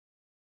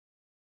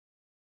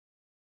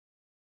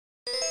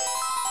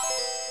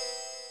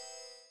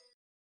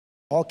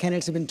All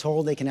candidates have been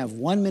told they can have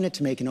 1 minute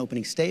to make an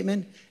opening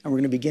statement, and we're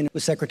going to begin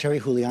with Secretary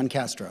Julian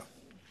Castro.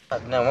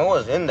 Now, I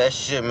was in that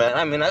shit, man.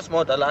 I mean, I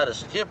smoked a lot of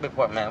shit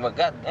before, man. But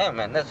goddamn,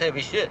 man, that's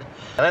heavy shit.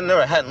 And I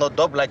never had no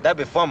dope like that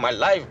before in my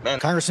life, man.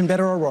 Congressman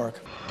Beto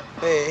O'Rourke.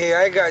 Hey,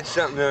 I got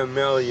something to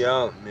mail you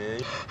out, man.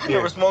 I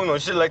never smoked no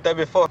shit like that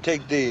before.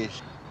 Take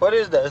these. What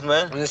is that,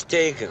 man? Let's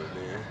take them,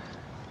 man.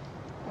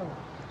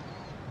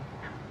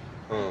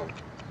 Oh.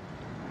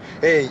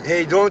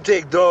 Hey, don't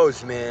take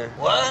those, man.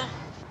 What?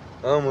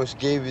 I almost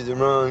gave you the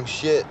wrong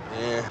shit,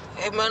 man.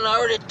 Hey, man, I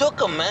already took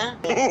them, man.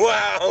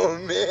 Wow,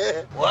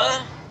 man.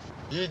 What?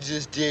 You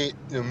just ate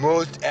the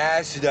most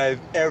acid I've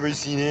ever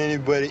seen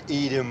anybody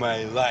eat in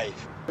my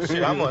life.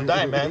 Shit, I'm gonna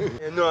die, man.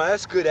 Yeah, no,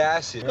 that's good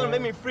acid. It's gonna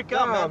make me freak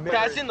out, man.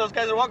 I seen those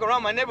guys that walk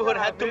around my neighborhood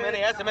had too many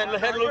acid, man. The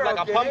head looked like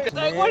a pumpkin.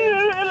 Like, what?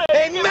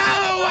 Hey,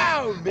 mellow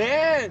out,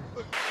 man!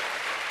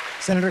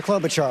 Senator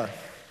Klobuchar.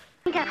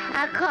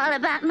 I'll call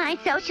about my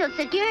Social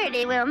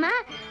Security, Wilma.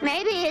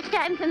 Maybe it's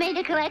time for me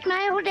to collect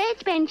my old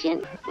age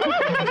pension.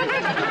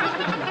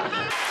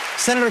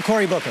 Senator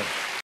Cory Booker.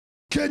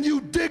 Can you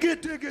dig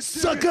it,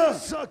 sucker?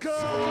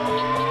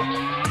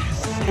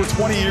 It was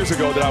 20 years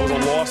ago that I was a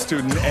law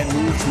student and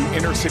moved to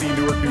inner city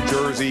Newark, New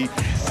Jersey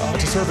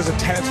to serve as a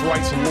tenants'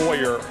 rights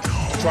lawyer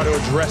to try to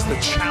address the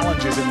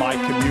challenges in my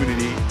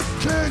community.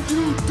 Can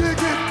you dig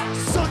it,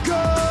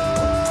 sucker?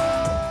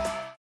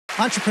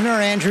 Entrepreneur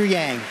Andrew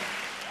Yang.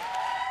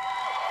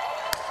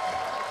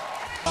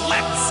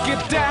 Let's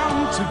get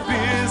down to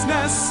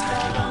business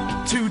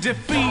to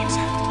defeat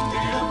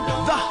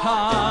the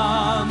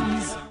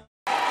Huns.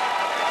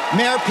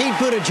 Mayor Pete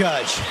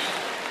Buttigieg.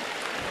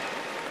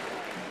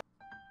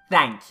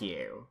 Thank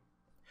you.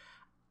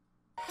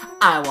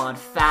 I want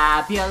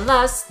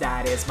fabulous,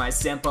 that is my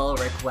simple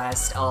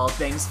request. All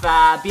things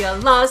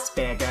fabulous,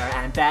 bigger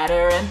and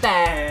better and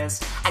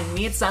best. I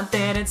need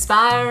something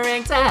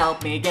inspiring to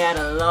help me get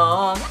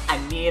along. I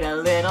need a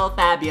little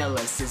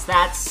fabulous, is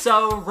that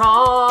so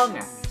wrong?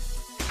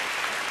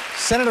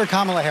 Senator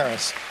Kamala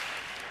Harris.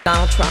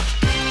 Donald Trump.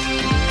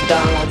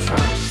 Donald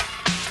Trump.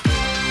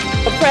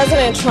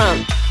 President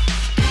Trump.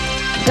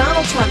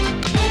 Donald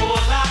Trump.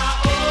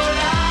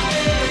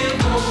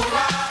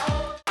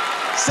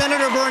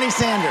 Senator Bernie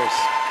Sanders.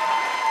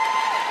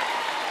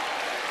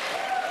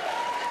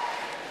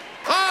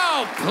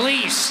 Oh,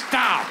 please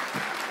stop.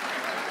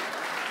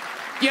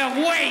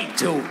 You're way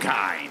too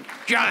kind.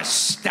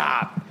 Just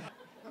stop.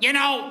 You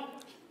know,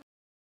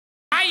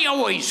 I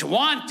always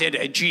wanted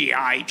a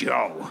G.I.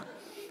 Joe.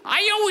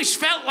 I always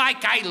felt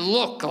like I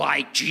looked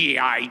like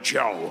G.I.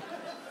 Joe.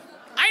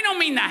 I don't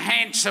mean the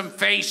handsome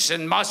face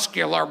and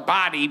muscular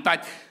body,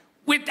 but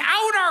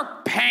without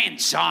our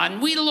pants on,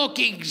 we look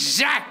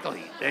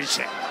exactly the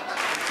same.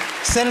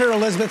 Senator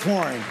Elizabeth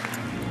Warren.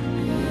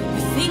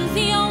 You think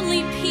the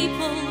only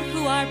people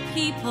who are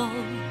people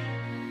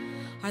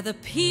are the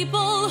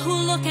people who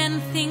look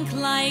and think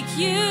like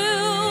you.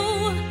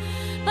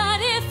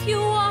 But if you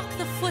walk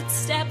the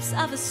footsteps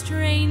of a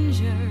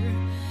stranger,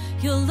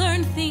 you'll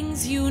learn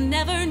things you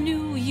never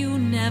knew, you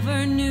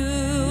never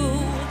knew.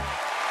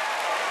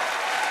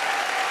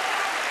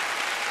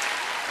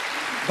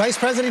 Vice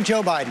President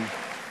Joe Biden.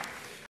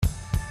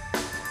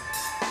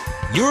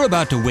 You're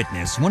about to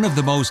witness one of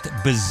the most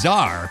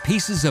bizarre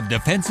pieces of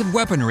defensive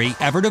weaponry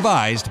ever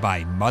devised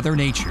by Mother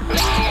Nature.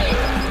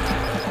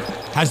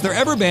 Has there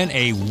ever been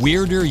a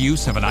weirder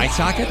use of an eye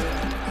socket?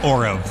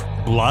 Or of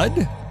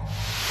blood?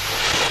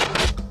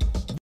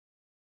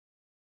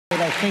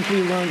 I think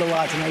we learned a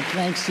lot tonight.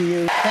 Thanks to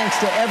you. Thanks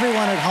to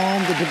everyone at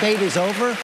home. The debate is over.